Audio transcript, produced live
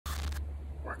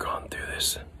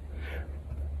this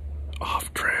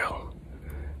off trail,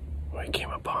 we came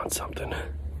upon something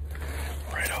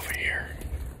right over here.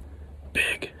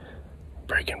 Big,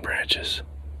 breaking branches.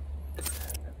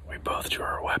 We both drew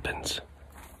our weapons.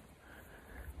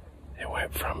 It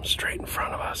went from straight in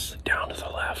front of us down to the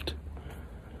left.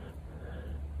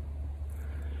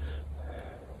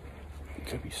 It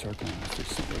could be circling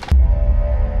us.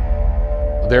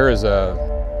 There is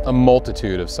a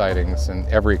multitude of sightings in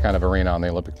every kind of arena on the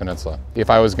Olympic Peninsula. If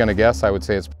I was going to guess, I would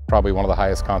say it's probably one of the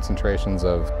highest concentrations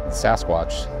of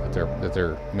Sasquatch that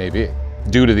there may be,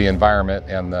 due to the environment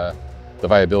and the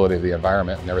viability of the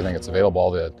environment and everything that's available, all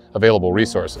the available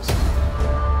resources.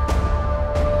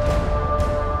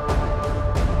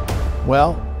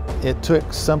 Well, it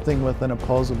took something with an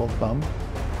opposable thumb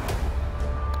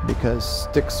because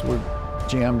sticks were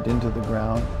jammed into the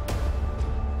ground.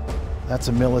 That's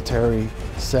a military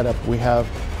setup. We have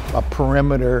a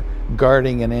perimeter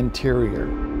guarding an interior.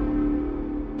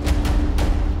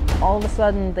 All of a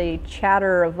sudden, the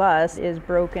chatter of us is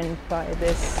broken by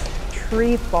this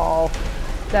tree fall.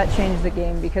 That changed the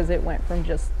game because it went from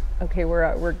just, okay,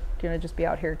 we're gonna just be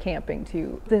out here camping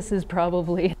to this is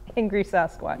probably angry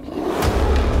Sasquatch.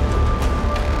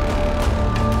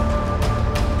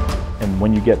 And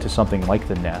when you get to something like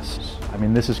the nests, I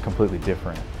mean, this is completely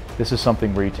different. This is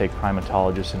something where you take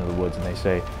primatologists into the woods and they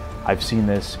say, I've seen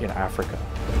this in Africa.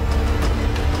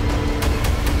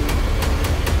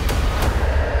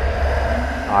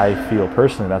 I feel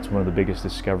personally that's one of the biggest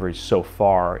discoveries so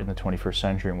far in the 21st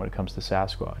century when it comes to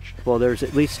Sasquatch. Well, there's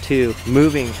at least two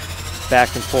moving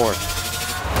back and forth.